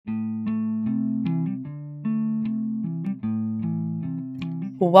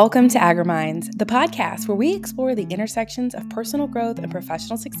Welcome to AgriMinds, the podcast where we explore the intersections of personal growth and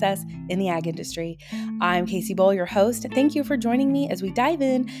professional success in the ag industry. I'm Casey Bull, your host. Thank you for joining me as we dive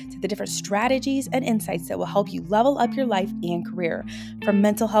in to the different strategies and insights that will help you level up your life and career. From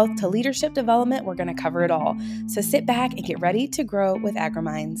mental health to leadership development, we're going to cover it all. So sit back and get ready to grow with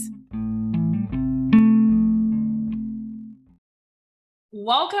AgriMinds.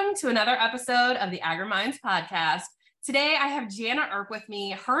 Welcome to another episode of the AgriMinds podcast. Today, I have Jana Earp with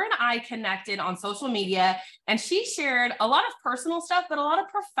me. Her and I connected on social media, and she shared a lot of personal stuff, but a lot of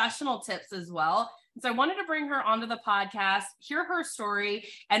professional tips as well. So I wanted to bring her onto the podcast, hear her story.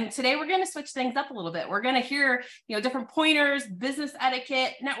 And today we're going to switch things up a little bit. We're going to hear, different pointers, business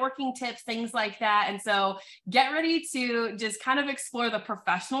etiquette, networking tips, things like that. And so get ready to just kind of explore the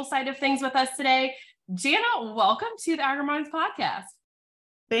professional side of things with us today. Jana, welcome to the AgriMinds podcast.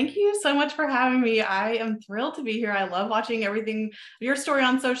 Thank you so much for having me. I am thrilled to be here. I love watching your story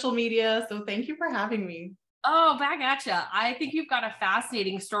on social media. So thank you for having me. Oh, back at you. I think you've got a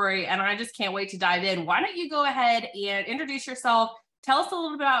fascinating story and I just can't wait to dive in. Why don't you go ahead and introduce yourself? Tell us a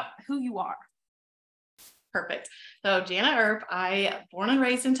little bit about who you are. Perfect. So Jana Earp, I born and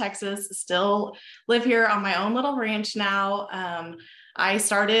raised in Texas, still live here on my own little ranch now. I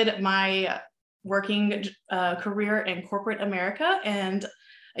started my working career in corporate America, and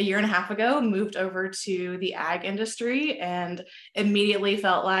a year and a half ago, moved over to the ag industry and immediately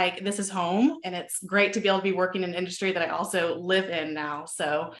felt like this is home. And it's great to be able to be working in an industry that I also live in now.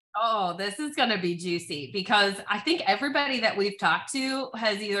 So, this is going to be juicy because I think everybody that we've talked to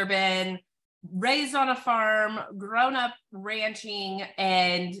has either been raised on a farm, grown up ranching,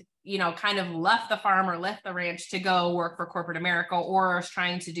 and kind of left the farm or left the ranch to go work for corporate America, or is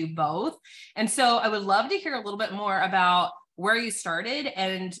trying to do both. And so I would love to hear a little bit more about where you started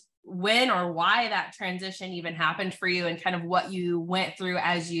and when or why that transition even happened for you, and kind of what you went through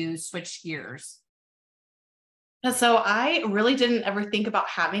as you switched gears. So I really didn't ever think about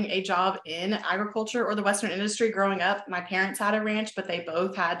having a job in agriculture or the Western industry growing up. My parents had a ranch, but they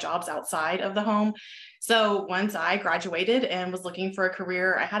both had jobs outside of the home. So once I graduated and was looking for a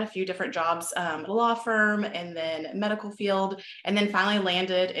career, I had a few different jobs at a law firm and then medical field, and then finally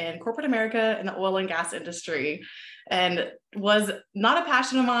landed in corporate America in the oil and gas industry. And was not a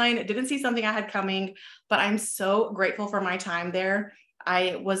passion of mine, didn't see something I had coming, but I'm so grateful for my time there.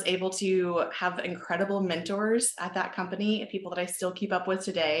 I was able to have incredible mentors at that company, people that I still keep up with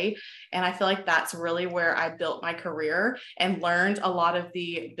today. And I feel like that's really where I built my career and learned a lot of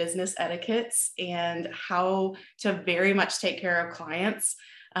the business etiquettes and how to very much take care of clients.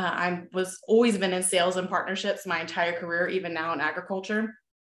 I was always been in sales and partnerships my entire career, even now in agriculture.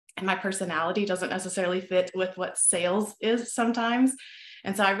 And my personality doesn't necessarily fit with what sales is sometimes.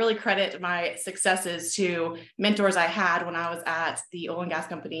 And so I really credit my successes to mentors I had when I was at the oil and gas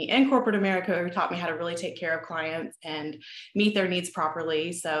company in corporate America, who taught me how to really take care of clients and meet their needs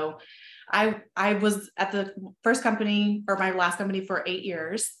properly. So I was at the first company, or my last company, for 8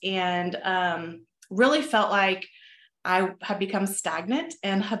 years, and really felt like I had become stagnant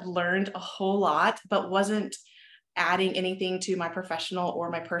and had learned a whole lot, but wasn't adding anything to my professional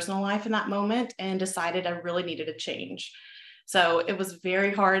or my personal life in that moment, and decided I really needed a change. So it was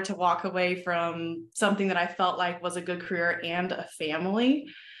very hard to walk away from something that I felt like was a good career and a family,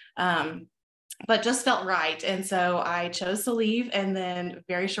 but just felt right. And so I chose to leave. And then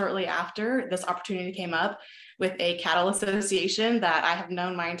very shortly after, this opportunity came up with a cattle association that I have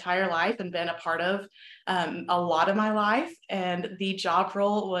known my entire life and been a part of a lot of my life. And the job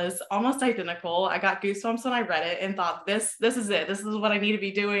role was almost identical. I got goosebumps when I read it and thought, this is it. This is what I need to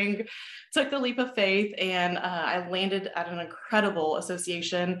be doing. Took the leap of faith, and I landed at an incredible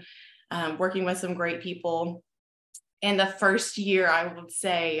association, working with some great people. And the first year, I would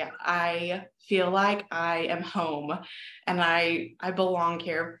say, I feel like I am home and I belong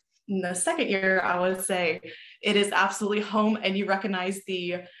here. In the second year, I would say it is absolutely home, and you recognize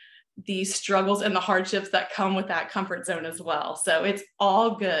the struggles and the hardships that come with that comfort zone as well. So it's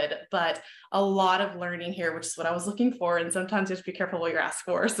all good, but a lot of learning here, which is what I was looking for. And sometimes you have to be careful what you ask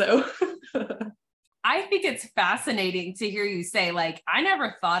for. So I think it's fascinating to hear you say, like, I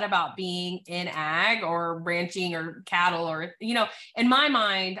never thought about being in ag or ranching or cattle, or, in my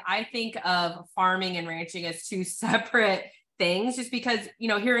mind, I think of farming and ranching as two separate things, just because,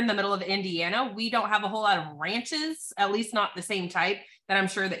 here in the middle of Indiana, we don't have a whole lot of ranches, at least not the same type that I'm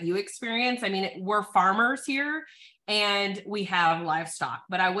sure that you experience. I mean, we're farmers here and we have livestock,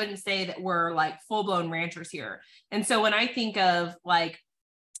 but I wouldn't say that we're like full-blown ranchers here. And so when I think of like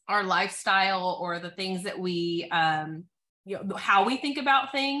our lifestyle or the things that we, how we think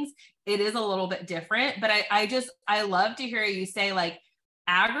about things, it is a little bit different. But I love to hear you say, like,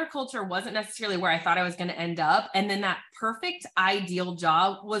 agriculture wasn't necessarily where I thought I was going to end up. And then that perfect ideal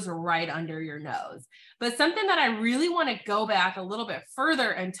job was right under your nose. But something that I really want to go back a little bit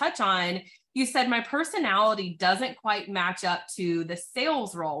further and touch on, you said my personality doesn't quite match up to the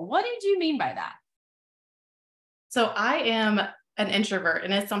sales role. What did you mean by that? So I am an introvert,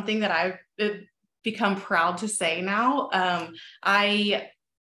 and it's something that I've become proud to say now.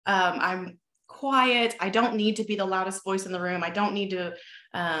 I'm quiet. I don't need to be the loudest voice in the room. I don't need to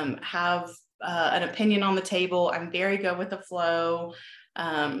have an opinion on the table. I'm very good with the flow.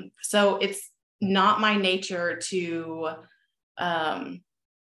 So it's not my nature to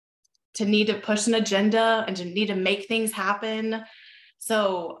need to push an agenda and to need to make things happen.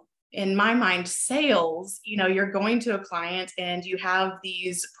 So in my mind, sales, you're going to a client and you have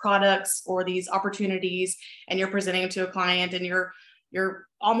these products or these opportunities and you're presenting them to a client and you're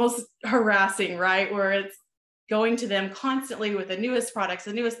almost harassing, right? Where it's going to them constantly with the newest products,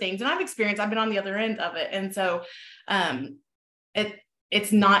 the newest things. And I've been on the other end of it. And so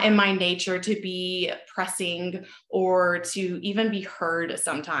it's not in my nature to be pressing or to even be heard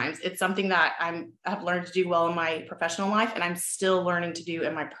sometimes. It's something that I've learned to do well in my professional life, and I'm still learning to do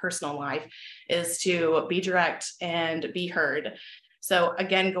in my personal life, is to be direct and be heard. So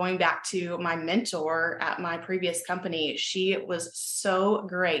again, going back to my mentor at my previous company, she was so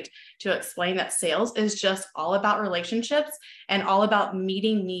great to explain that sales is just all about relationships and all about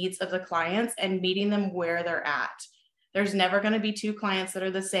meeting needs of the clients and meeting them where they're at. There's never going to be two clients that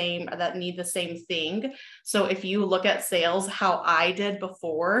are the same, that need the same thing. So if you look at sales, how I did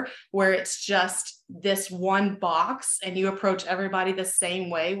before, where it's just this one box and you approach everybody the same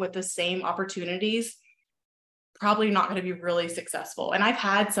way with the same opportunities, probably not going to be really successful. And I've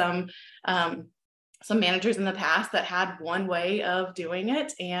had some managers in the past that had one way of doing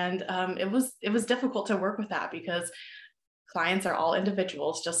it. And it was difficult to work with that because clients are all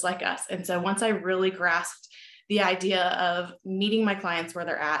individuals just like us. And so once I really grasped the idea of meeting my clients where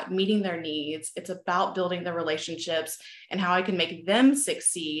they're at, meeting their needs, it's about building the relationships and how I can make them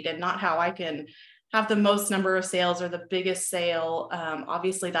succeed and not how I can have the most number of sales or the biggest sale.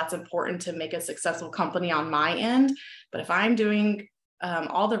 Obviously, that's important to make a successful company on my end. But if I'm doing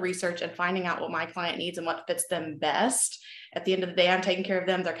all the research and finding out what my client needs and what fits them best, at the end of the day, I'm taking care of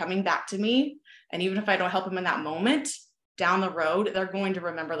them. They're coming back to me. And even if I don't help them in that moment, down the road, they're going to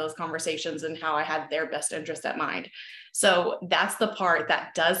remember those conversations and how I had their best interest at mind. So that's the part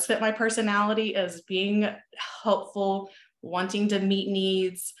that does fit my personality, is being helpful, wanting to meet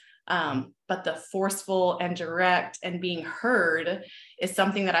needs. But the forceful and direct and being heard is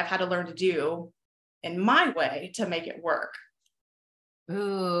something that I've had to learn to do in my way to make it work.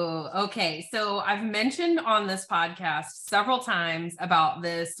 Ooh, okay. So I've mentioned on this podcast several times about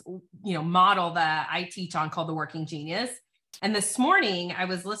this, model that I teach on called the Working Genius. And this morning I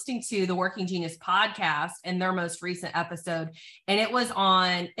was listening to the Working Genius podcast and their most recent episode, and it was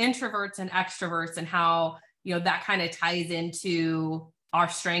on introverts and extroverts and how, that kind of ties into our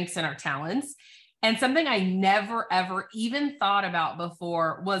strengths and our talents. And something I never, ever even thought about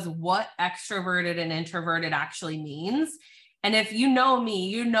before was what extroverted and introverted actually means. And if you know me,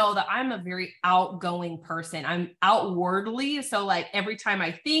 you know that I'm a very outgoing person. I'm outwardly. So like every time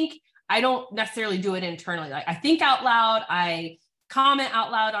I think, I don't necessarily do it internally. Like I think out loud, I comment out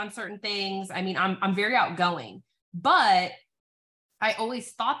loud on certain things. I mean, I'm very outgoing, but I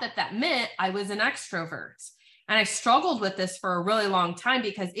always thought that meant I was an extrovert. And I struggled with this for a really long time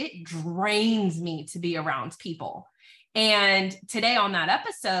because it drains me to be around people. And today on that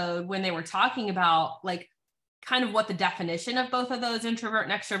episode, when they were talking about like kind of what the definition of both of those introvert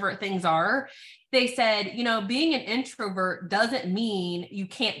and extrovert things are, they said, being an introvert doesn't mean you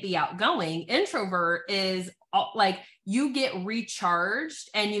can't be outgoing. Introvert is like you get recharged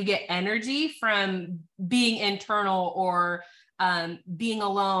and you get energy from being internal or being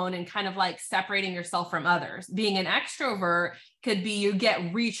alone and kind of like separating yourself from others. Being an extrovert could be you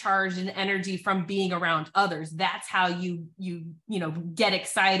get recharged in energy from being around others. That's how you get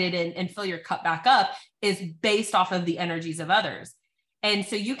excited and fill your cup back up, is based off of the energies of others. And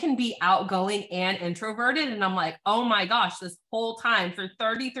so you can be outgoing and introverted. And I'm like, oh my gosh, this whole time for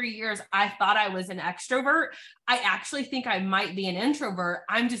 33 years, I thought I was an extrovert. I actually think I might be an introvert.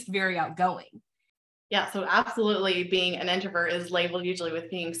 I'm just very outgoing. Yeah, so absolutely being an introvert is labeled usually with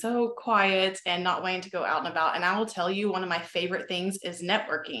being so quiet and not wanting to go out and about. And I will tell you, one of my favorite things is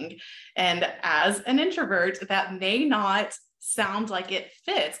networking. And as an introvert, that may not sound like it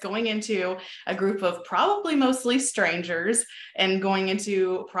fits, going into a group of probably mostly strangers and going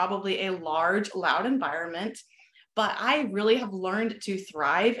into probably a large, loud environment. But I really have learned to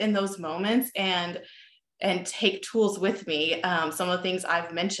thrive in those moments. And and take tools with me. Some of the things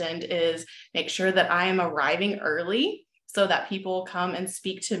I've mentioned is make sure that I am arriving early so that people come and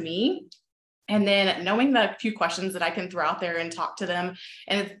speak to me. And then knowing the few questions that I can throw out there and talk to them.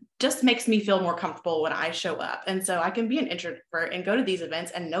 And it just makes me feel more comfortable when I show up. And so I can be an introvert and go to these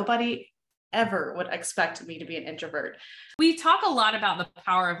events and nobody ever would expect me to be an introvert. We talk a lot about the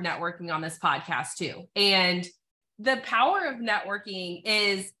power of networking on this podcast too. And the power of networking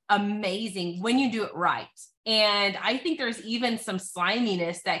is amazing when you do it right. And I think there's even some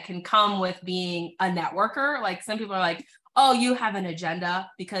sliminess that can come with being a networker. Like some people are like, oh, you have an agenda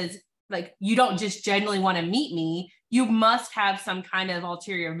because like you don't just genuinely want to meet me. You must have some kind of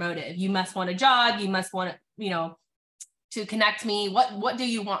ulterior motive. You must want a job. You must want to, to connect me. What do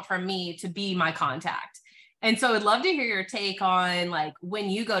you want from me to be my contact? And so I'd love to hear your take on like when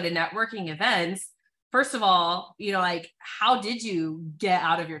you go to networking events. First of all, like how did you get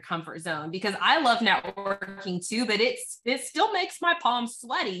out of your comfort zone? Because I love networking too, but it still makes my palms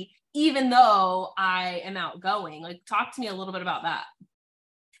sweaty, even though I am outgoing. Like talk to me a little bit about that.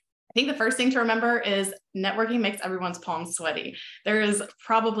 I think the first thing to remember is networking makes everyone's palms sweaty. There is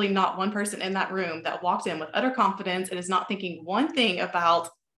probably not one person in that room that walked in with utter confidence and is not thinking one thing about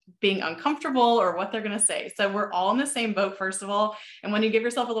being uncomfortable or what they're going to say. So we're all in the same boat, first of all. And when you give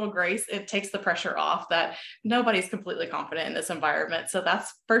yourself a little grace, it takes the pressure off that nobody's completely confident in this environment. So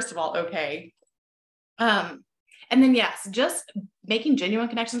that's, first of all, okay. And then, yes, just making genuine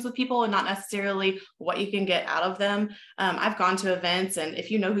connections with people and not necessarily what you can get out of them. I've gone to events, and if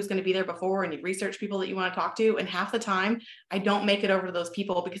you know who's going to be there before and you research people that you want to talk to, and half the time I don't make it over to those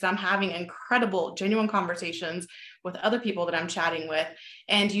people because I'm having incredible, genuine conversations with other people that I'm chatting with.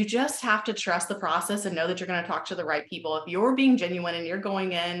 And you just have to trust the process and know that you're going to talk to the right people. If you're being genuine and you're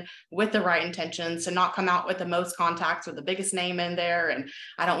going in with the right intentions to not come out with the most contacts or the biggest name in there, and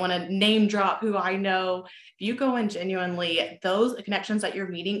I don't want to name drop who I know, if you go in genuinely, those connections that you're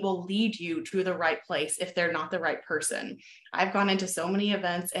meeting will lead you to the right place if they're not the right person. I've gone into so many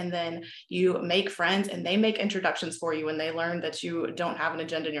events, and then you make friends and they make introductions for you, and they learn that you don't have an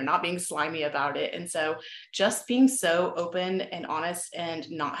agenda and you're not being slimy about it. And so just being so open and honest and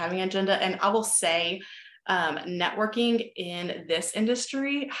not having an agenda. And I will say, networking in this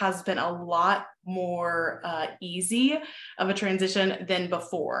industry has been a lot more easy of a transition than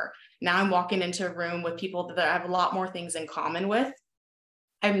before. Now I'm walking into a room with people that I have a lot more things in common with.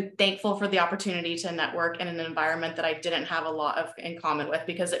 I'm thankful for the opportunity to network in an environment that I didn't have a lot of in common with,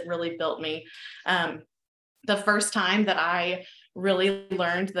 because it really built me. The first time that I really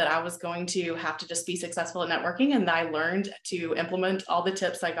learned that I was going to have to just be successful at networking, and I learned to implement all the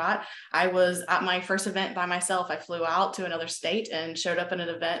tips I got. I was at my first event by myself. I flew out to another state and showed up at an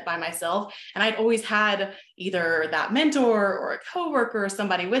event by myself. And I'd always had either that mentor or a coworker or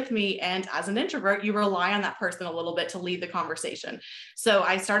somebody with me. And as an introvert, you rely on that person a little bit to lead the conversation. So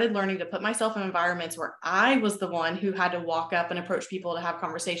I started learning to put myself in environments where I was the one who had to walk up and approach people to have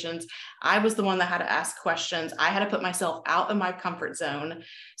conversations. I was the one that had to ask questions. I had to put myself out of my comfort zone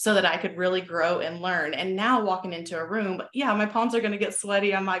so that I could really grow and learn. And now walking into a room, yeah, my palms are going to get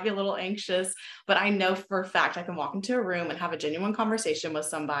sweaty. I might be a little anxious, but I know for a fact I can walk into a room and have a genuine conversation with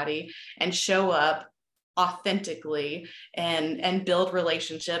somebody and show up authentically and build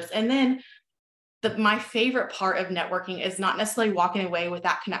relationships. And then my favorite part of networking is not necessarily walking away with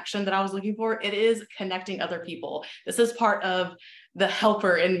that connection that I was looking for. It is connecting other people. This is part of the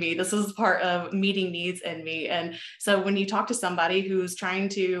helper in me. This is part of meeting needs in me. And so when you talk to somebody who's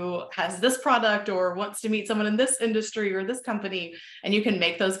has this product or wants to meet someone in this industry or this company, and you can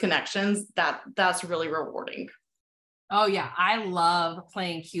make those connections, that's really rewarding. Oh yeah. I love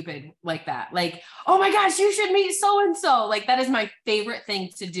playing Cupid like that. Like, oh my gosh, you should meet so-and-so. Like that is my favorite thing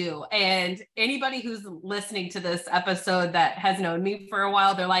to do. And anybody who's listening to this episode that has known me for a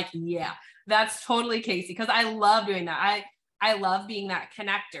while, they're like, yeah, that's totally Casey. Cause I love doing that. I love being that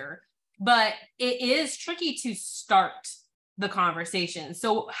connector, but it is tricky to start the conversation.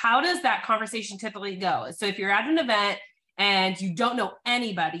 So how does that conversation typically go? So if you're at an event and you don't know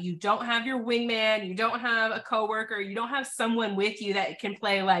anybody, you don't have your wingman, you don't have a coworker, you don't have someone with you that can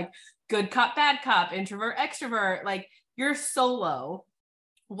play like good cop, bad cop, introvert, extrovert, like you're solo.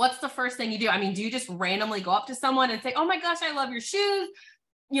 What's the first thing you do? I mean, do you just randomly go up to someone and say, oh my gosh, I love your shoes.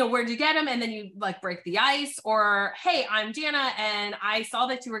 Where'd you get them? And then you like break the ice, or, hey, I'm Jana and I saw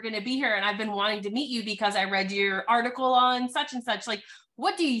that you were going to be here and I've been wanting to meet you because I read your article on such and such. Like,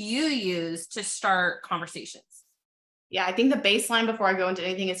 what do you use to start conversations? Yeah, I think the baseline before I go into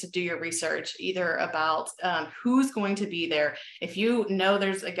anything is to do your research, either about who's going to be there. If you know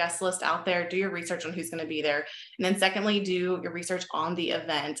there's a guest list out there, do your research on who's going to be there. And then secondly, do your research on the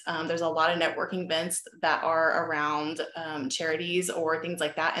event. There's a lot of networking events that are around charities or things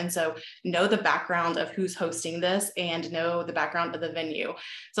like that. And so know the background of who's hosting this and know the background of the venue.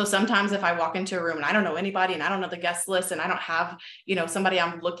 So sometimes if I walk into a room and I don't know anybody and I don't know the guest list and I don't have, somebody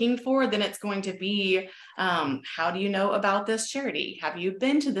I'm looking for, then it's going to be, how do you know about this charity? Have you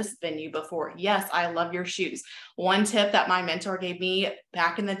been to this venue before? Yes, I love your shoes. One tip that my mentor gave me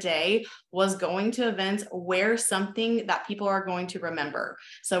back in the day was going to events, wear something that people are going to remember.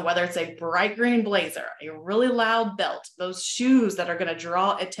 So whether it's a bright green blazer, a really loud belt, those shoes that are going to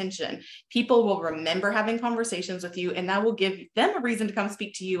draw attention, people will remember having conversations with you, and that will give them a reason to come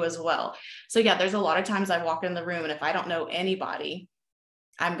speak to you as well. So yeah, there's a lot of times I walk in the room and if I don't know anybody,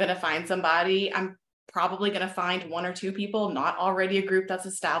 I'm going to find somebody. I'm probably going to find one or two people, not already a group that's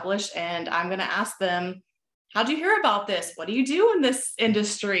established. And I'm going to ask them, how'd you hear about this? What do you do in this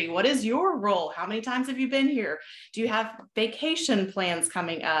industry? What is your role? How many times have you been here? Do you have vacation plans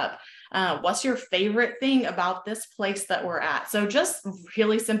coming up? What's your favorite thing about this place that we're at? So just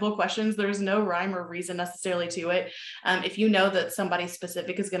really simple questions. There's no rhyme or reason necessarily to it. If you know that somebody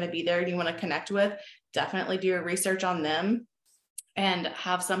specific is going to be there and you want to connect with, definitely do your research on them and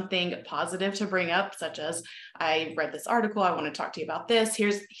have something positive to bring up, such as, I read this article, I want to talk to you about this.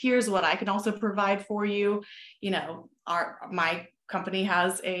 Here's what I can also provide for you. My company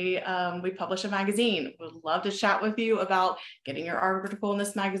has we publish a magazine. Would love to chat with you about getting your article in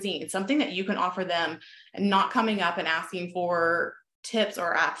this magazine. It's something that you can offer them, and not coming up and asking for tips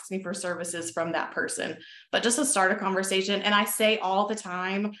or asking for services from that person, but just to start a conversation. And I say all the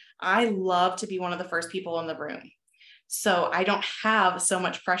time, I love to be one of the first people in the room. So I don't have so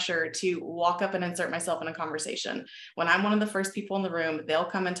much pressure to walk up and insert myself in a conversation. When I'm one of the first people in the room, they'll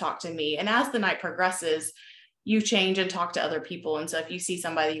come and talk to me. And as the night progresses, you change and talk to other people. And so if you see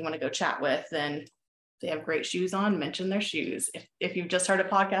somebody you want to go chat with, then they have great shoes on, mention their shoes. If you've just heard a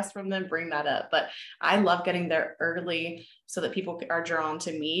podcast from them, bring that up. But I love getting there early so that people are drawn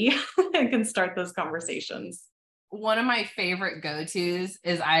to me and can start those conversations. One of my favorite go-tos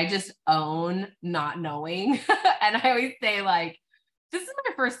is I just own not knowing. And I always say, like, this is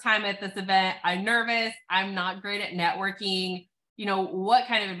my first time at this event. I'm nervous. I'm not great at networking. What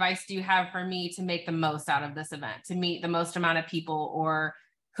kind of advice do you have for me to make the most out of this event, to meet the most amount of people? Or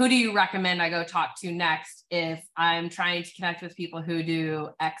who do you recommend I go talk to next if I'm trying to connect with people who do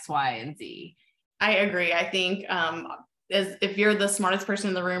X, Y, and Z? I agree. I think if you're the smartest person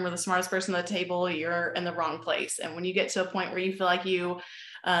in the room or the smartest person at the table, you're in the wrong place. And when you get to a point where you feel like you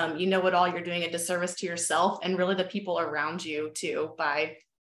know it all, you're doing a disservice to yourself and really the people around you too, by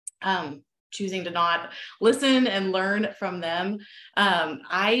choosing to not listen and learn from them.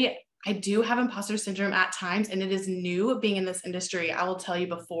 I do have imposter syndrome at times, and it is new being in this industry. I will tell you,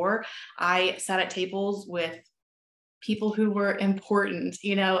 before I sat at tables with people who were important,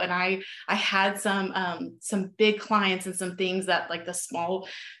 and I had some big clients and some things that, like, the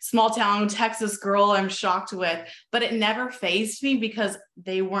small town Texas girl I'm shocked with, but it never fazed me because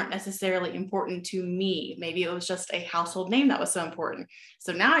they weren't necessarily important to me. Maybe it was just a household name that was so important.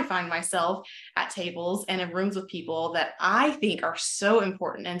 So now I find myself at tables and in rooms with people that I think are so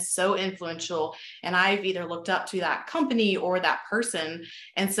important and so influential, and I've either looked up to that company or that person.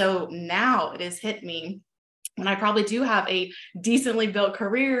 And so now it has hit me, when I probably do have a decently built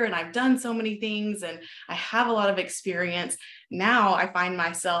career and I've done so many things and I have a lot of experience, now I find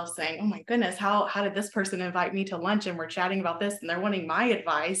myself saying, oh my goodness, how did this person invite me to lunch and we're chatting about this and they're wanting my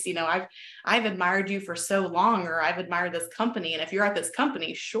advice? I've admired you for so long, or I've admired this company. And if you're at this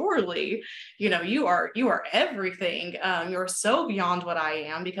company, surely, you are everything. You're so beyond what I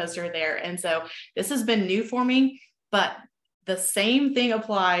am because you're there. And so this has been new for me, but the same thing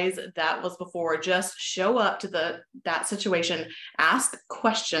applies that was before. Just show up to that situation, ask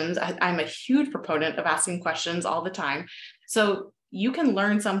questions. I'm a huge proponent of asking questions all the time. So you can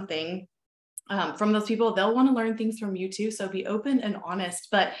learn something from those people. They'll want to learn things from you too. So be open and honest.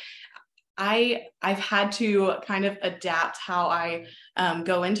 But I've had to kind of adapt how I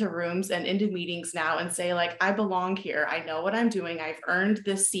go into rooms and into meetings now and say, like, I belong here. I know what I'm doing. I've earned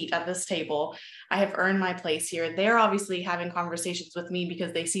this seat at this table. I have earned my place here. They're obviously having conversations with me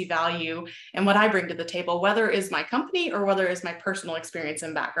because they see value in what I bring to the table, whether it is my company or whether it's my personal experience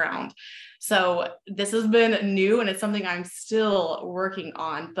and background. So this has been new and it's something I'm still working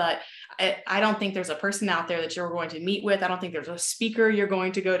on, but I don't think there's a person out there that you're going to meet with. I don't think there's a speaker you're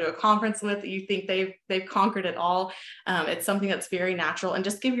going to go to a conference with that you think they've conquered it all. It's something that's very natural, and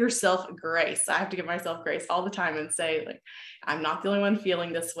just give yourself grace. I have to give myself grace all the time and say, like, I'm not the only one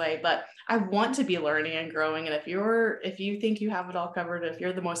feeling this way, but I want to be learning and growing. And if you think you have it all covered, if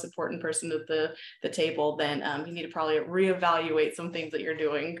you're the most important person at the table, then you need to probably reevaluate some things that you're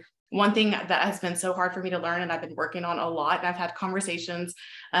doing. One thing that has been so hard for me to learn, and I've been working on a lot, and I've had conversations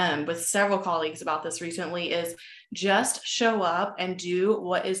with several colleagues about this recently, is just show up and do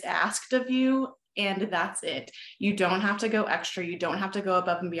what is asked of you. And that's it. You don't have to go extra. You don't have to go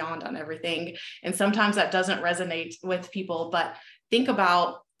above and beyond on everything. And sometimes that doesn't resonate with people, but think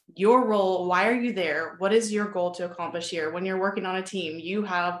about your role. Why are you there? What is your goal to accomplish here? When you're working on a team, you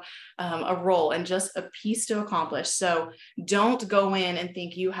have a role and just a piece to accomplish. So don't go in and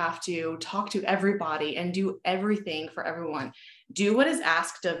think you have to talk to everybody and do everything for everyone. Do what is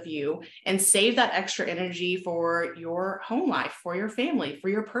asked of you and save that extra energy for your home life, for your family, for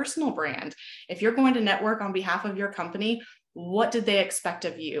your personal brand. If you're going to network on behalf of your company, what did they expect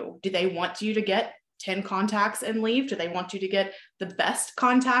of you? Do they want you to get 10 contacts and leave? Do they want you to get the best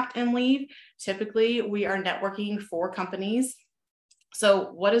contact and leave? Typically, we are networking for companies.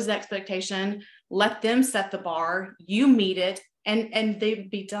 So what is the expectation? Let them set the bar, you meet it, and they'd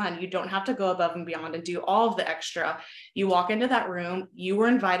be done. You don't have to go above and beyond and do all of the extra. You walk into that room, you were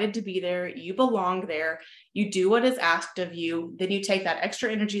invited to be there, you belong there, you do what is asked of you, then you take that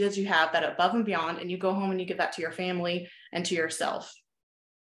extra energy that you have, that above and beyond, and you go home and you give that to your family and to yourself.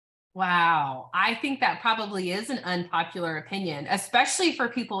 Wow. I think that probably is an unpopular opinion, especially for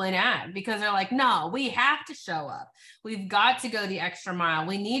people in ag, because they're like, no, we have to show up. We've got to go the extra mile.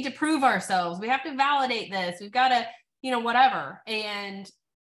 We need to prove ourselves. We have to validate this. We've got to, whatever. And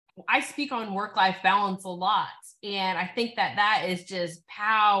I speak on work-life balance a lot. And I think that that is just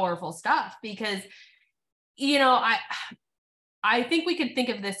powerful stuff because, I think we could think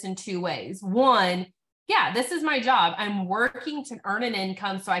of this in two ways. One, yeah, this is my job. I'm working to earn an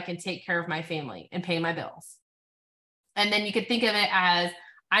income so I can take care of my family and pay my bills. And then you could think of it as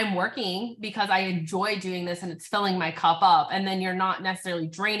I'm working because I enjoy doing this and it's filling my cup up. And then you're not necessarily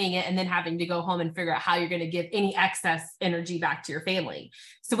draining it and then having to go home and figure out how you're going to give any excess energy back to your family.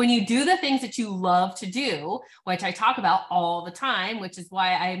 So when you do the things that you love to do, which I talk about all the time, which is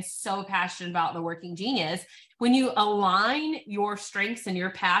why I am so passionate about the Working Genius, when you align your strengths and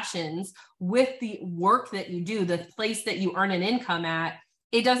your passions with the work that you do, the place that you earn an income at,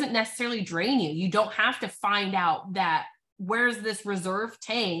 it doesn't necessarily drain you. You don't have to find out that where's this reserve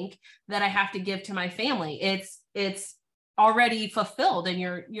tank that I have to give to my family. It's already fulfilled and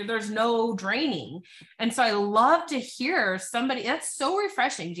you're there's no draining. And so I love to hear somebody, that's so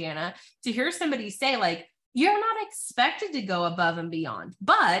refreshing, Jana, to hear somebody say like, you're not expected to go above and beyond,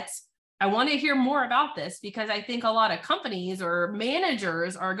 but I want to hear more about this because I think a lot of companies or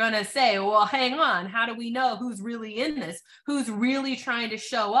managers are going to say, well, hang on, how do we know who's really in this? Who's really trying to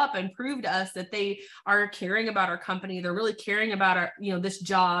show up and prove to us that they are caring about our company? They're really caring about our, this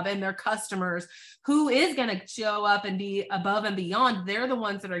job and their customers. Who is going to show up and be above and beyond? They're the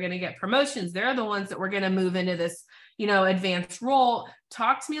ones that are going to get promotions. They're the ones that we're going to move into this, advanced role.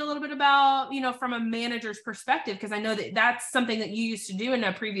 Talk to me a little bit about, from a manager's perspective, because I know that that's something that you used to do in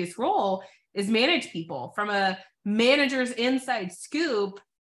a previous role is manage people. From a manager's inside scoop,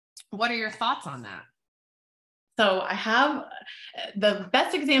 what are your thoughts on that? So I have the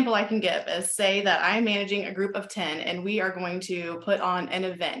best example I can give is say that I'm managing a group of 10 and we are going to put on an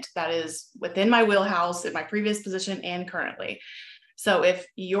event that is within my wheelhouse in my previous position and currently. So if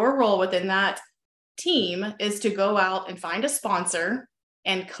your role within that team is to go out and find a sponsor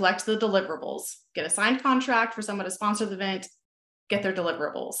and collect the deliverables, get a signed contract for someone to sponsor the event, get their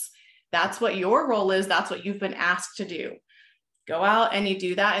deliverables. That's what your role is. That's what you've been asked to do. Go out and you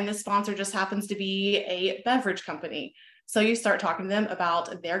do that. And this sponsor just happens to be a beverage company. So you start talking to them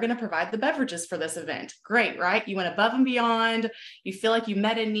about they're going to provide the beverages for this event. Great, right? You went above and beyond. You feel like you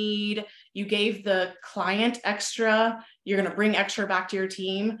met a need. You gave the client extra. You're going to bring extra back to your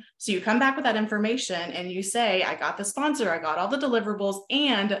team. So you come back with that information and you say, I got the sponsor, I got all the deliverables,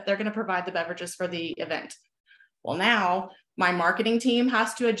 and they're going to provide the beverages for the event. Well, now my marketing team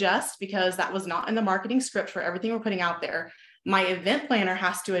has to adjust because that was not in the marketing script for everything we're putting out there. My event planner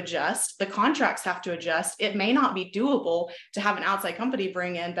has to adjust. The contracts have to adjust. It may not be doable to have an outside company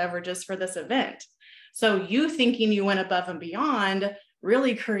bring in beverages for this event. So you thinking you went above and beyond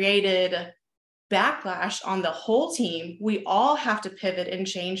really created backlash on the whole team. We all have to pivot and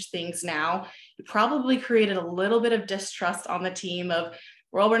change things now. You probably created a little bit of distrust on the team of,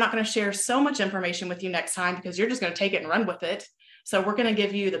 well, we're not going to share so much information with you next time because you're just going to take it and run with it. So we're going to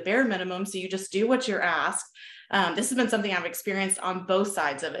give you the bare minimum. So you just do what you're asked. This has been something I've experienced on both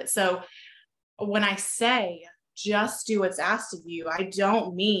sides of it. So when I say just do what's asked of you, I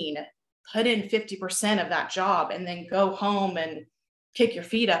don't mean put in 50% of that job and then go home and kick your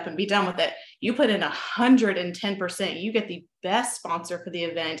feet up and be done with it. You put in 110%. You get the best sponsor for the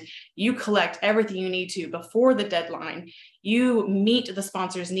event. You collect everything you need to before the deadline. You meet the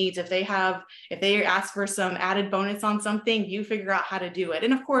sponsor's needs. If they ask for some added bonus on something, you figure out how to do it.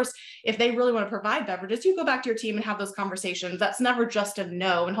 And of course, if they really want to provide beverages, you go back to your team and have those conversations. That's never just a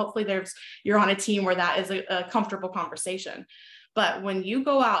no. And hopefully you're on a team where that is a comfortable conversation. But when you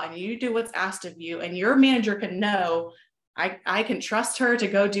go out and you do what's asked of you, and your manager can know, I can trust her to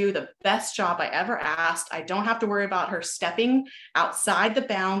go do the best job I ever asked. I don't have to worry about her stepping outside the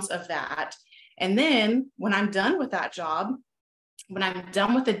bounds of that. And then when I'm done with that job, when I'm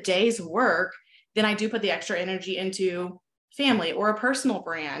done with the day's work, then I do put the extra energy into family or a personal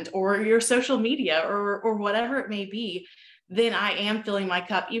brand or your social media or whatever it may be. Then I am filling my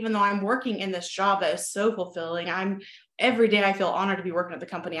cup, even though I'm working in this job that is so fulfilling. Every day I feel honored to be working at the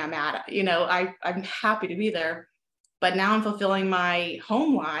company I'm at. I'm happy to be there. But now I'm fulfilling my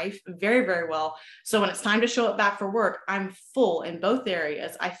home life very, very well. So when it's time to show up back for work, I'm full in both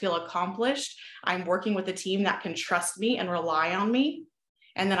areas. I feel accomplished. I'm working with a team that can trust me and rely on me.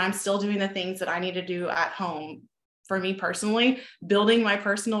 And then I'm still doing the things that I need to do at home. For me personally, building my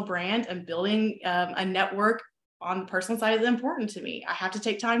personal brand and building a network on the personal side is important to me. I have to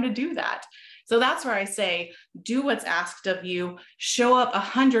take time to do that. So that's where I say, do what's asked of you, show up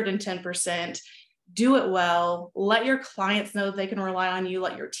 110%. Do it well. Let your clients know they can rely on you.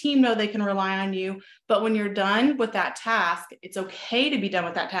 Let your team know they can rely on you. But when you're done with that task, it's okay to be done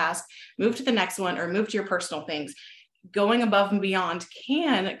with that task. Move to the next one or move to your personal things. Going above and beyond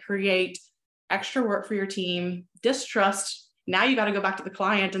can create extra work for your team, distrust. Now you got to go back to the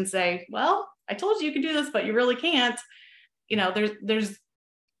client and say, well, I told you could do this, but you really can't.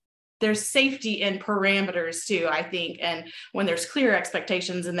 There's safety in parameters too, I think. And when there's clear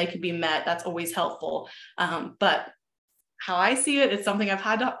expectations and they can be met, that's always helpful. But how I see it is something I've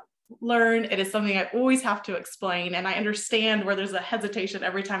had to learn. It is something I always have to explain. And I understand where there's a hesitation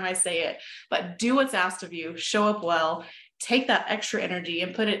every time I say it, but do what's asked of you, show up well, take that extra energy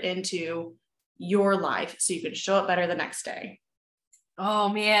and put it into your life so you can show up better the next day. Oh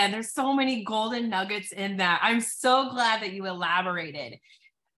man, there's so many golden nuggets in that. I'm so glad that you elaborated.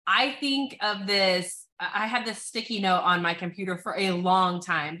 I think of this, I had this sticky note on my computer for a long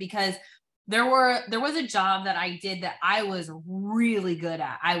time because there was a job that I did that I was really good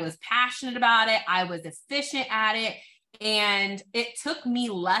at. I was passionate about it. I was efficient at it. And it took me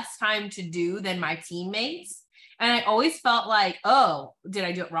less time to do than my teammates. And I always felt like, oh, did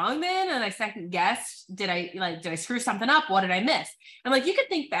I do it wrong then? And I second guessed, did I screw something up? What did I miss? And you could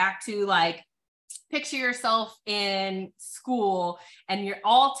think back to picture yourself in school and you're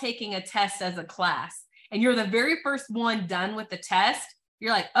all taking a test as a class and you're the very first one done with the test.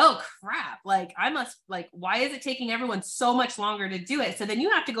 You're like, oh crap. Why is it taking everyone so much longer to do it? So then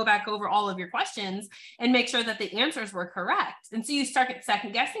you have to go back over all of your questions and make sure that the answers were correct. And so you start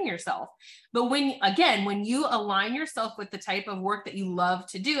second guessing yourself. But when you align yourself with the type of work that you love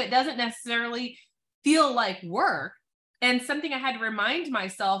to do, it doesn't necessarily feel like work. And something I had to remind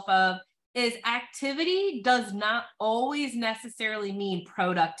myself of is activity does not always necessarily mean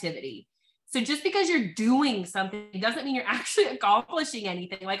productivity. So just because you're doing something doesn't mean you're actually accomplishing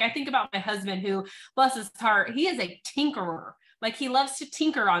anything. I think about my husband who, bless his heart, he is a tinkerer. He loves to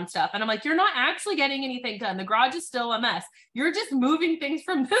tinker on stuff. And I'm like, you're not actually getting anything done. The garage is still a mess. You're just moving things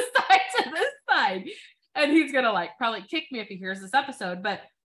from this side to this side. And he's going to probably kick me if he hears this episode. But,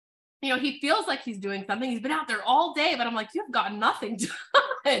 he feels like he's doing something. He's been out there all day, but I'm like, you've got nothing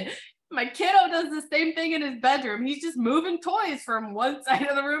done. My kiddo does the same thing in his bedroom. He's just moving toys from one side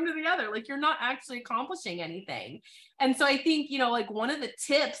of the room to the other. You're not actually accomplishing anything. And so I think, one of the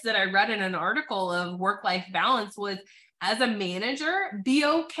tips that I read in an article of work-life balance was, as a manager, be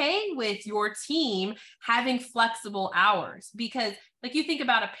okay with your team having flexible hours. Because you think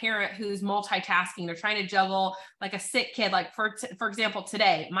about a parent who's multitasking, they're trying to juggle a sick kid. For example,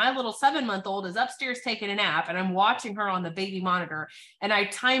 today, my little 7-month-old is upstairs taking a nap and I'm watching her on the baby monitor and I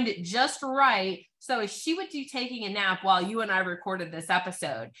timed it just right. So she would be taking a nap while you and I recorded this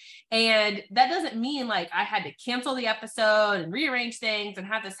episode. And that doesn't mean I had to cancel the episode and rearrange things and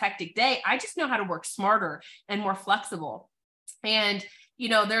have this hectic day. I just know how to work smarter and more flexible. And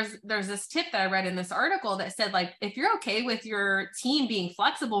there's this tip that I read in this article that said, if you're okay with your team being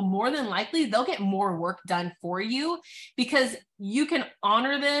flexible, more than likely they'll get more work done for you because you can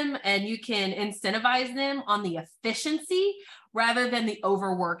honor them and you can incentivize them on the efficiency rather than the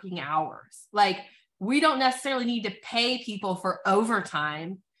overworking hours. We don't necessarily need to pay people for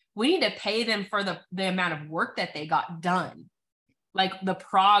overtime. we need to pay them for the amount of work that they got done, like the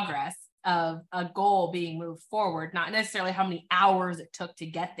progress of a goal being moved forward, not necessarily how many hours it took to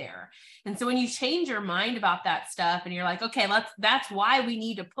get there. And so when you change your mind about that stuff and you're like, okay, that's why we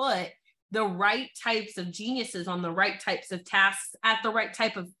need to put the right types of geniuses on the right types of tasks at the right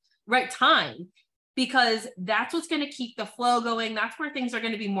time, because that's what's going to keep the flow going. That's where things are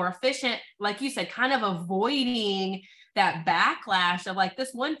going to be more efficient. Like you said, kind of avoiding that backlash of like,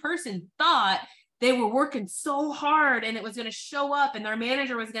 this one person thought they were working so hard and it was going to show up and their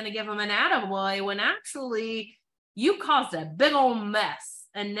manager was going to give them an attaboy, when actually you caused a big old mess.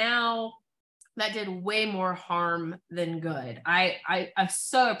 And now that did way more harm than good. I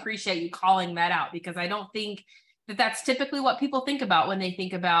so appreciate you calling that out, because I don't think that that's typically what people think about when they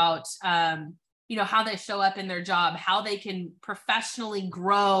think about, how they show up in their job, how they can professionally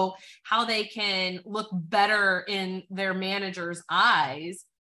grow, how they can look better in their manager's eyes,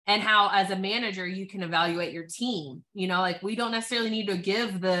 and how as a manager you can evaluate your team. Like, we don't necessarily need to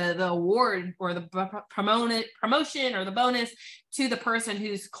give the award or the promotion or the bonus to the person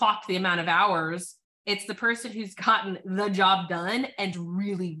who's clocked the amount of hours. It's the person who's gotten the job done and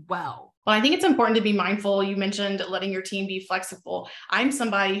really well. Well, I think it's important to be mindful. You mentioned letting your team be flexible. I'm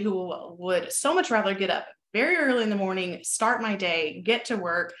somebody who would so much rather get up very early in the morning, start my day, get to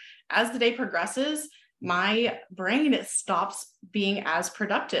work. As the day progresses, my brain stops being as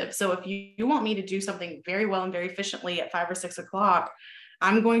productive. So if you want me to do something very well and very efficiently at 5 or 6 o'clock,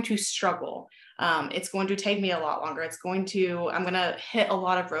 I'm going to struggle. It's going to take me a lot longer. I'm going to hit a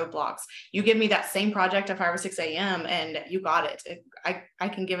lot of roadblocks. You give me that same project at 5 or 6 a.m. and you got it. I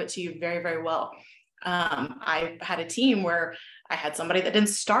can give it to you very, very well. I had a team where I had somebody that didn't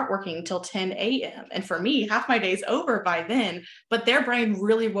start working until 10 a.m. And for me, half my day's over by then, but their brain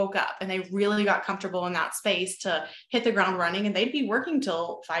really woke up and they really got comfortable in that space to hit the ground running, and they'd be working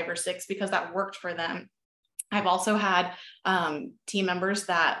till 5 or 6 because that worked for them. I've also had team members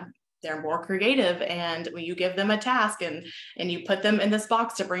that they're more creative, and when you give them a task and you put them in this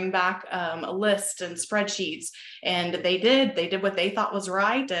box to bring back a list and spreadsheets, and they did what they thought was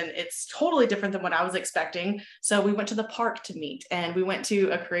right, and it's totally different than what I was expecting. So we went to the park to meet, and we went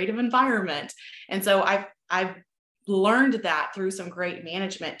to a creative environment. And so I've learned that through some great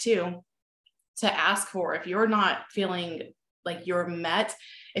management too, to ask for, if you're not feeling like you're met,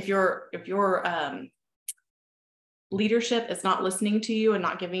 if your leadership is not listening to you and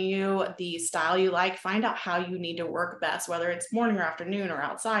not giving you the style you like, find out how you need to work best, whether it's morning or afternoon or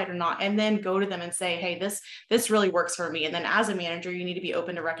outside or not, and then go to them and say, hey, this really works for me. And then as a manager, you need to be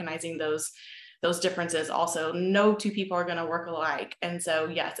open to recognizing those differences. Also, no two people are going to work alike. And so,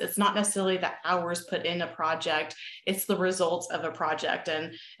 yes, it's not necessarily the hours put in a project, it's the results of a project.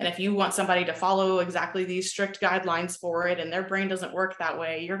 And if you want somebody to follow exactly these strict guidelines for it and their brain doesn't work that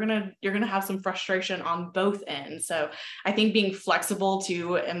way, you're going to have some frustration on both ends. So I think being flexible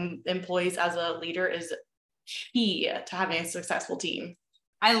to employees as a leader is key to having a successful team.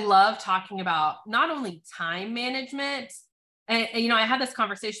 I love talking about not only time management. And, I had this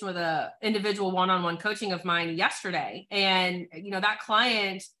conversation with an individual one-on-one coaching of mine yesterday. And, that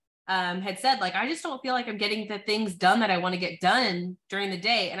client had said, like, I just don't feel like I'm getting the things done that I want to get done during the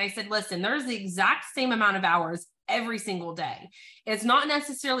day. And I said, listen, there's the exact same amount of hours every single day. It's not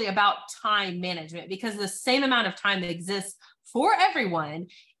necessarily about time management, because the same amount of time that exists for everyone,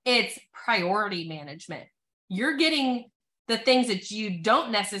 it's priority management. You're getting the things that you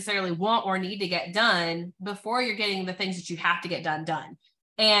don't necessarily want or need to get done before you're getting the things that you have to get done.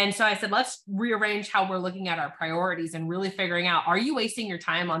 And so I said, let's rearrange how we're looking at our priorities and really figuring out, are you wasting your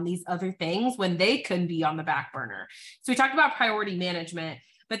time on these other things when they could be on the back burner? So we talked about priority management,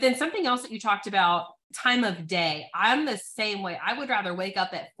 but then something else that you talked about, time of day. I'm the same way. I would rather wake up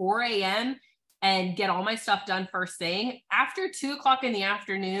at 4 a.m. and get all my stuff done first thing. After 2 o'clock in the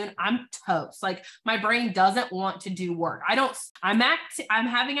afternoon, I'm toast. Like, my brain doesn't want to do work. I'm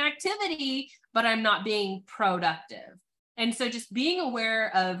having activity, but I'm not being productive. And so just being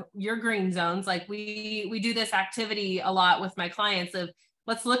aware of your green zones, like we do this activity a lot with my clients of,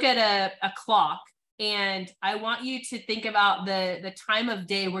 let's look at a clock. And I want you to think about the time of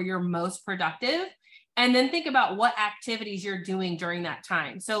day where you're most productive, and then think about what activities you're doing during that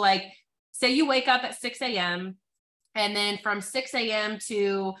time. So like, say you wake up at 6 a.m. and then from 6 a.m.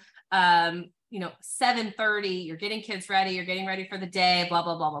 to 7:30, you're getting kids ready, you're getting ready for the day, blah,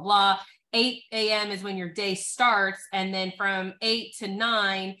 blah, blah, blah, blah. 8 a.m. is when your day starts. And then from 8 to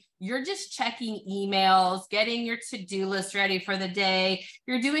 9, you're just checking emails, getting your to-do list ready for the day.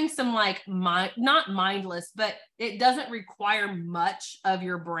 You're doing some not mindless, but it doesn't require much of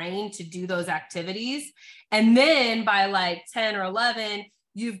your brain to do those activities. And then by like 10 or 11,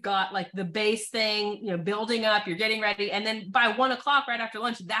 you've got like the base thing, building up, you're getting ready. And then by 1 o'clock, right after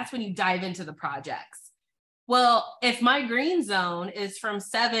lunch, that's when you dive into the projects. Well, if my green zone is from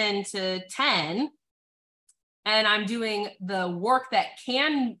 7 to 10, and I'm doing the work that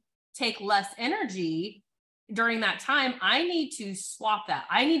can take less energy during that time, I need to swap that.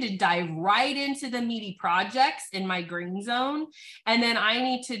 I need to dive right into the meaty projects in my green zone. And then I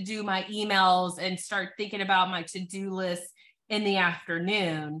need to do my emails and start thinking about my to-do list in the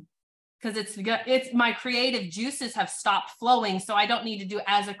afternoon, because it's my creative juices have stopped flowing. So I don't need to do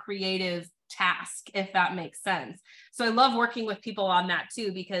as a creative task, if that makes sense. So I love working with people on that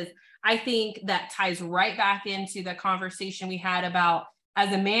too, because I think that ties right back into the conversation we had about,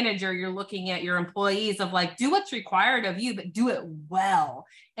 as a manager, you're looking at your employees of like, do what's required of you, but do it well.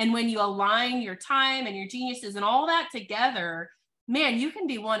 And when you align your time and your geniuses and all that together, man, you can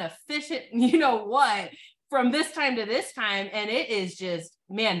be one efficient, from this time to this time. And it is just,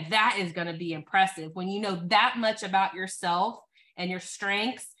 man, that is going to be impressive when you know that much about yourself and your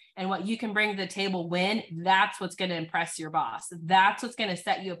strengths and what you can bring to the table. That's what's going to impress your boss. That's what's going to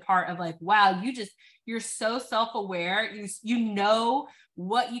set you apart of like, wow, you're so self-aware. You know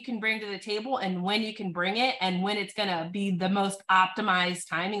what you can bring to the table and when you can bring it and when it's going to be the most optimized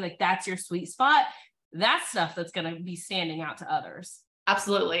timing. Like that's your sweet spot. That's stuff that's going to be standing out to others.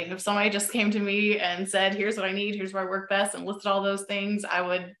 Absolutely. If somebody just came to me and said, here's what I need, here's where I work best, and listed all those things, I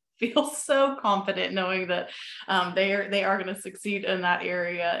would feel so confident knowing that they are going to succeed in that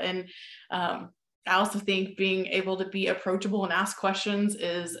area. And I also think being able to be approachable and ask questions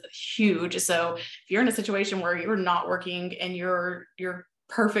is huge. So if you're in a situation where you're not working and you're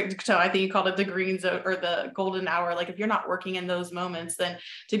perfect, so I think you called it the green zone or the golden hour, like if you're not working in those moments, then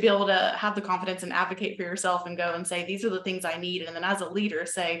to be able to have the confidence and advocate for yourself and go and say, these are the things I need. And then as a leader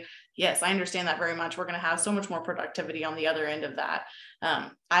say, yes, I understand that very much. We're going to have so much more productivity on the other end of that.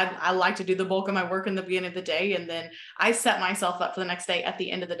 I like to do the bulk of my work in the beginning of the day. And then I set myself up for the next day at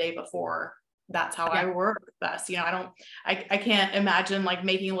the end of the day before. That's how I work best. I can't imagine like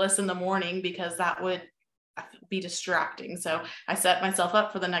making lists in the morning because that would be distracting. So I set myself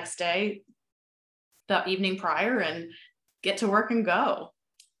up for the next day, the evening prior, and get to work and go.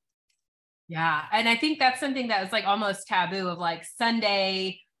 Yeah. And I think that's something that is like almost taboo of like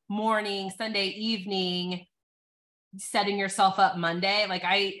Sunday morning, Sunday evening, setting yourself up Monday. Like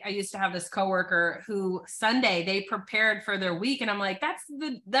I used to have this coworker who Sunday they prepared for their week. And I'm like, that's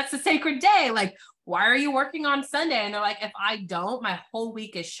the sacred day. Like, why are you working on Sunday? And they're like, if I don't, my whole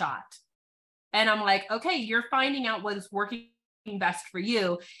week is shot. And I'm like, okay, you're finding out what is working best for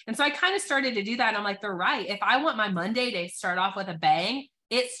you. And so I kind of started to do that. And I'm like, they're right. If I want my Monday to start off with a bang,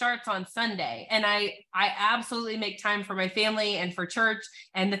 it starts on Sunday. And I absolutely make time for my family and for church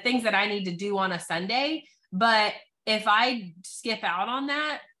and the things that I need to do on a Sunday. But if I skip out on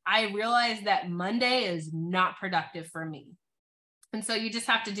that, I realize that Monday is not productive for me. And so you just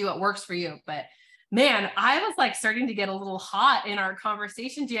have to do what works for you. But man, I was like starting to get a little hot in our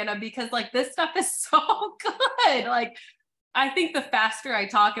conversation, Jana, because like this stuff is so good. Like, I think the faster I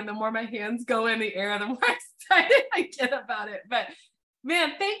talk and the more my hands go in the air, the more excited I get about it. But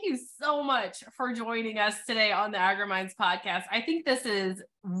man, thank you so much for joining us today on the AgriMinds podcast. I think this is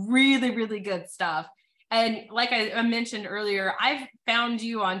really, really good stuff. And like I mentioned earlier, I've found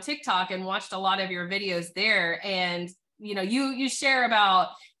you on TikTok and watched a lot of your videos there. And, you share about,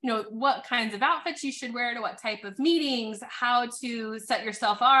 what kinds of outfits you should wear to what type of meetings, how to set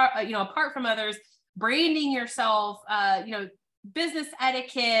yourself apart from others, branding yourself, business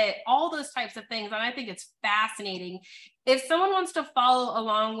etiquette, all those types of things. And I think it's fascinating. If someone wants to follow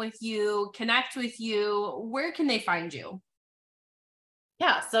along with you, connect with you, where can they find you?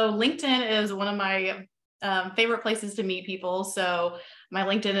 Yeah, so LinkedIn is one of my favorite places to meet people. So my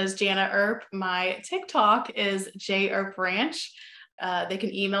LinkedIn is Jana Earp. My TikTok is Earp Ranch. They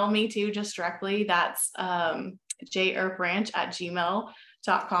can email me too, just directly. That's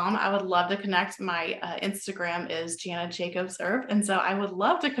jearpranch@gmail.com. I would love to connect. My Instagram is Jana Jacobs Earp. And so I would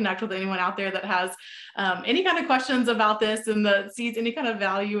love to connect with anyone out there that has any kind of questions about this and that sees any kind of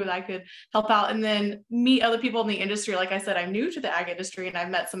value that I could help out, and then meet other people in the industry. Like I said, I'm new to the ag industry and I've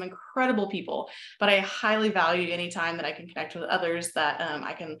met some incredible people, but I highly value any time that I can connect with others that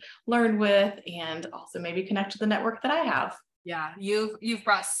I can learn with, and also maybe connect to the network that I have. Yeah, you've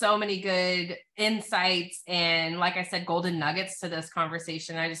brought so many good insights and, like I said, golden nuggets to this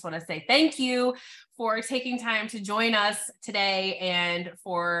conversation. I just want to say thank you for taking time to join us today and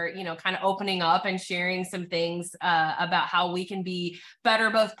for, kind of opening up and sharing some things about how we can be better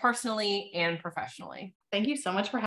both personally and professionally. Thank you so much for having me.